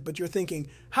content, but you're thinking,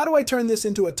 how do I turn this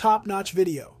into a top-notch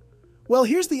video? Well,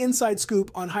 here's the inside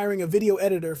scoop on hiring a video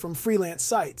editor from freelance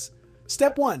sites.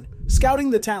 Step 1, scouting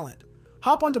the talent.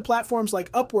 Hop onto platforms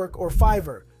like Upwork or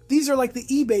Fiverr. These are like the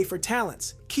eBay for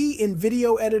talents. Key in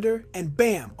video editor and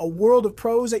bam, a world of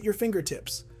pros at your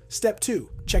fingertips. Step 2,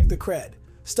 check the cred.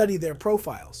 Study their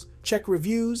profiles. Check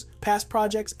reviews, past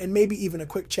projects, and maybe even a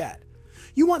quick chat.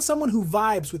 You want someone who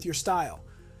vibes with your style.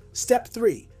 Step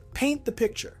 3, paint the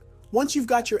picture. Once you've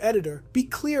got your editor, be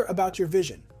clear about your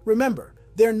vision. Remember,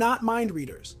 they're not mind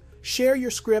readers. Share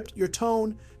your script, your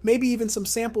tone, maybe even some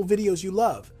sample videos you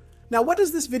love. Now, what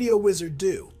does this video wizard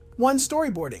do? 1,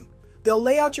 storyboarding. They'll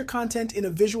lay out your content in a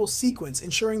visual sequence,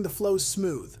 ensuring the flow's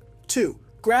smooth. 2,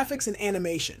 graphics and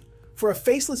animation. For a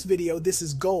faceless video, this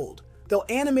is gold. They'll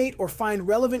animate or find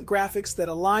relevant graphics that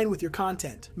align with your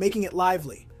content, making it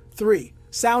lively. 3,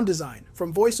 sound design.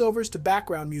 From voiceovers to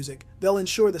background music, they'll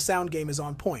ensure the sound game is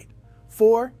on point.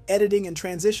 4, editing and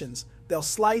transitions. They'll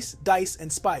slice, dice,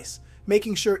 and spice,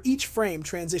 making sure each frame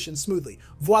transitions smoothly.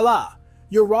 Voila!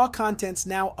 Your raw content's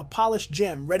now a polished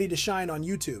gem ready to shine on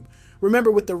YouTube.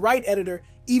 Remember, with the right editor,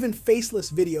 even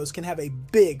faceless videos can have a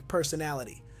big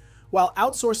personality. While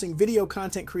outsourcing video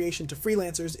content creation to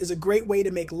freelancers is a great way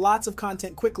to make lots of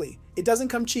content quickly, it doesn't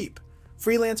come cheap.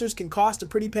 Freelancers can cost a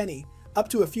pretty penny, up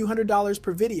to a few $100s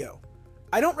per video.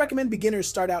 I don't recommend beginners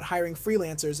start out hiring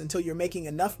freelancers until you're making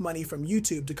enough money from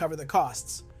YouTube to cover the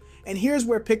costs. And here's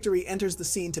where Pictory enters the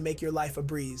scene to make your life a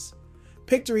breeze.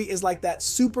 Pictory is like that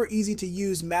super easy to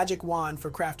use magic wand for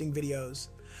crafting videos.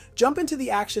 Jump into the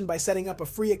action by setting up a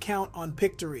free account on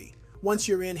Pictory. Once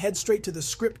you're in, head straight to the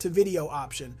script to video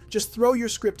option. Just throw your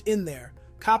script in there,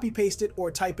 copy paste it, or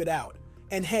type it out.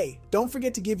 And hey, don't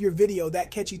forget to give your video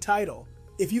that catchy title.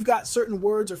 If you've got certain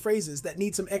words or phrases that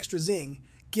need some extra zing,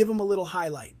 give them a little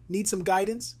highlight. Need some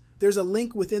guidance? There's a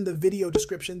link within the video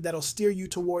description that'll steer you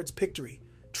towards Pictory.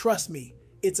 Trust me,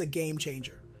 it's a game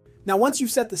changer. Now, once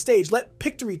you've set the stage, let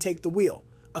Pictory take the wheel.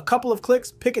 A couple of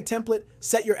clicks, pick a template,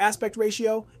 set your aspect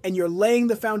ratio, and you're laying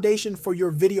the foundation for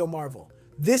your video marvel.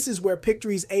 This is where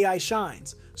Pictory's AI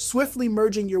shines, swiftly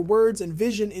merging your words and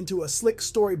vision into a slick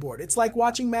storyboard. It's like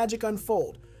watching magic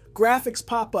unfold. Graphics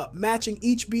pop up, matching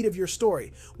each beat of your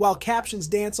story, while captions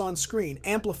dance on screen,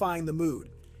 amplifying the mood.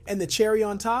 And the cherry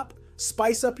on top?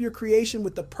 Spice up your creation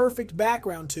with the perfect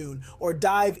background tune, or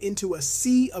dive into a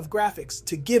sea of graphics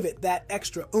to give it that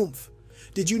extra oomph.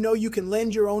 Did you know you can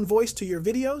lend your own voice to your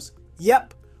videos?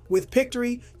 Yep. With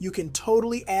Pictory, you can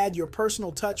totally add your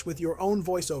personal touch with your own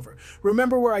voiceover.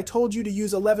 Remember where I told you to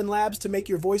use ElevenLabs to make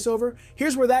your voiceover?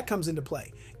 Here's where that comes into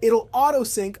play. It'll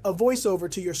auto-sync a voiceover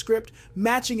to your script,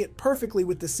 matching it perfectly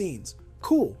with the scenes.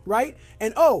 Cool, right?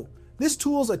 And oh, this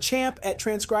tool's a champ at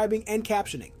transcribing and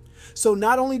captioning. So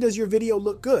not only does your video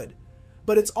look good,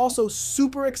 but it's also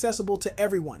super accessible to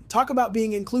everyone. Talk about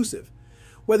being inclusive.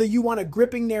 Whether you want a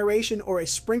gripping narration or a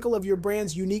sprinkle of your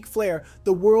brand's unique flair,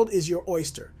 the world is your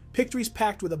oyster. Pictory's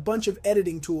packed with a bunch of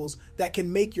editing tools that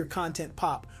can make your content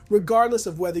pop, regardless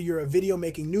of whether you're a video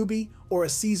making newbie or a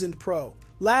seasoned pro.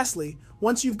 Lastly,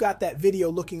 once you've got that video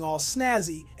looking all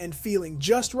snazzy and feeling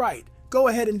just right, go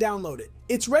ahead and download it.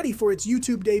 It's ready for its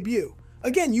YouTube debut.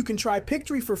 Again, you can try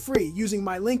Pictory for free using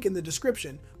my link in the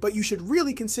description, but you should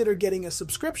really consider getting a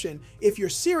subscription if you're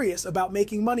serious about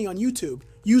making money on YouTube.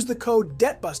 Use the code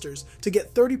DEBTBUSTERS to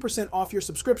get 30% off your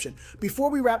subscription. Before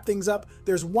we wrap things up,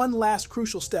 there's one last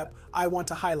crucial step I want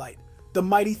to highlight: the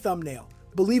mighty thumbnail.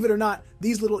 Believe it or not,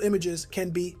 these little images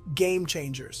can be game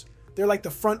changers. They're like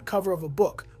the front cover of a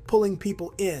book, pulling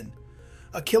people in.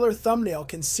 A killer thumbnail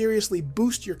can seriously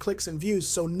boost your clicks and views,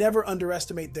 so never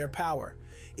underestimate their power.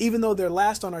 Even though they're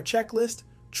last on our checklist,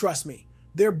 trust me,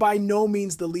 they're by no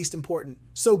means the least important.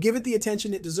 So give it the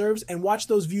attention it deserves and watch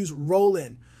those views roll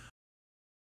in.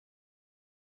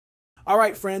 All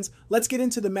right, friends, let's get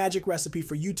into the magic recipe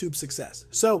for YouTube success.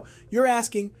 So you're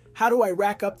asking, how do I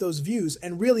rack up those views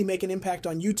and really make an impact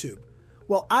on YouTube?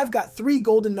 Well, I've got 3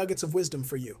 golden nuggets of wisdom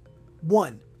for you.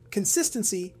 1.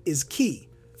 Consistency is key.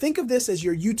 Think of this as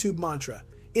your YouTube mantra.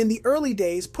 In the early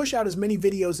days, push out as many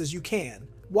videos as you can.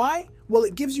 Why? Well,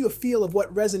 it gives you a feel of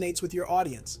what resonates with your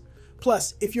audience.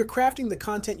 Plus, if you're crafting the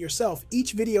content yourself,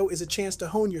 each video is a chance to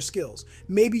hone your skills.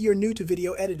 Maybe you're new to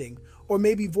video editing, or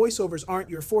maybe voiceovers aren't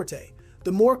your forte.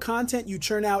 The more content you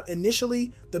churn out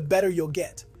initially, the better you'll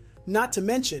get. Not to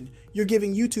mention, you're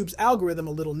giving YouTube's algorithm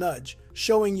a little nudge,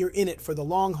 showing you're in it for the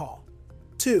long haul.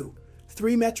 2.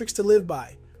 3 metrics to live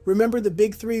by. Remember the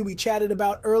big 3 we chatted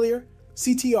about earlier?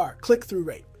 CTR, click-through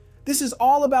rate. This is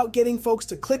all about getting folks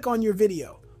to click on your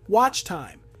video. Watch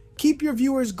time. Keep your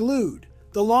viewers glued.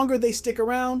 The longer they stick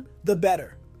around, the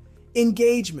better.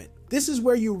 Engagement. This is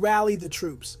where you rally the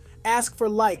troops. Ask for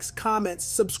likes, comments,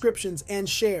 subscriptions, and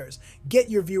shares. Get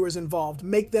your viewers involved.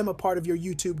 Make them a part of your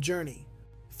YouTube journey.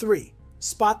 3.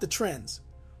 Spot the trends.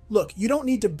 Look, you don't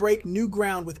need to break new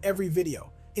ground with every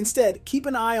video. Instead, keep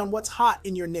an eye on what's hot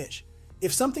in your niche.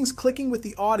 If something's clicking with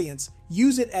the audience,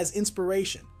 use it as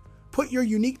inspiration. Put your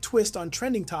unique twist on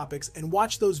trending topics and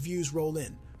watch those views roll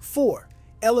in. 4.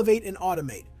 Elevate and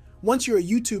automate. Once you're a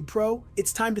YouTube pro,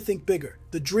 it's time to think bigger.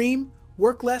 The dream: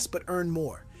 work less but earn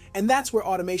more. And that's where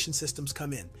automation systems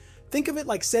come in. Think of it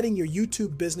like setting your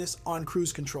YouTube business on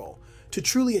cruise control. To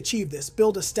truly achieve this,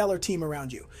 build a stellar team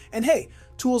around you. And hey,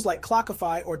 tools like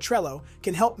Clockify or Trello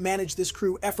can help manage this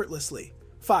crew effortlessly.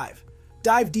 5.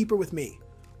 Dive deeper with me.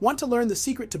 Want to learn the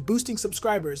secret to boosting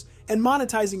subscribers and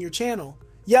monetizing your channel?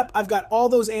 Yep, I've got all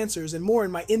those answers and more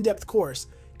in my in-depth course,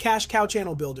 Cash Cow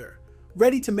Channel Builder.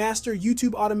 Ready to master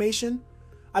YouTube automation?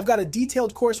 I've got a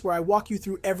detailed course where I walk you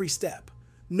through every step.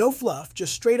 No fluff,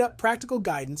 just straight up practical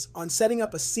guidance on setting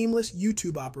up a seamless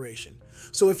YouTube operation.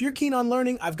 So if you're keen on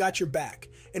learning, I've got your back.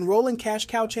 Enroll in Cash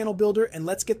Cow Channel Builder and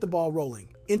let's get the ball rolling.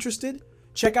 Interested?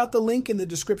 Check out the link in the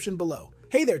description below.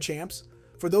 Hey there, champs.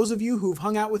 For those of you who've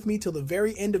hung out with me till the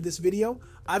very end of this video,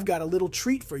 I've got a little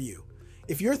treat for you.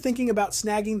 If you're thinking about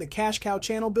snagging the Cash Cow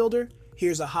Channel Builder,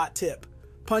 here's a hot tip.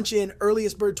 Punch in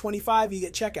earliest bird 25, you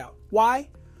get checkout. Why?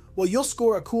 Well, you'll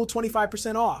score a cool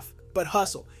 25% off. But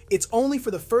hustle. It's only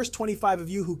for the first 25 of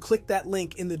you who click that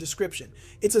link in the description.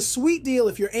 It's a sweet deal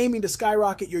if you're aiming to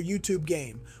skyrocket your YouTube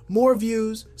game. More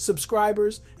views,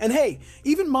 subscribers, and hey,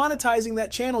 even monetizing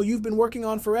that channel you've been working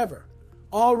on forever.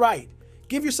 All right.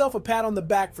 Give yourself a pat on the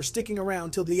back for sticking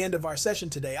around till the end of our session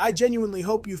today. I genuinely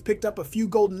hope you've picked up a few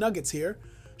golden nuggets here.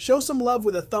 Show some love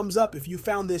with a thumbs up if you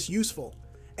found this useful.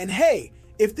 And hey,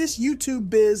 if this YouTube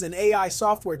biz and AI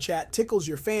software chat tickles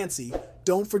your fancy,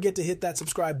 don't forget to hit that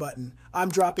subscribe button. I'm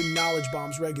dropping knowledge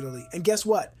bombs regularly. And guess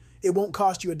what? It won't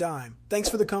cost you a dime. Thanks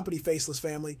for the company, Faceless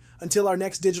family. Until our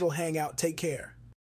next digital hangout, take care.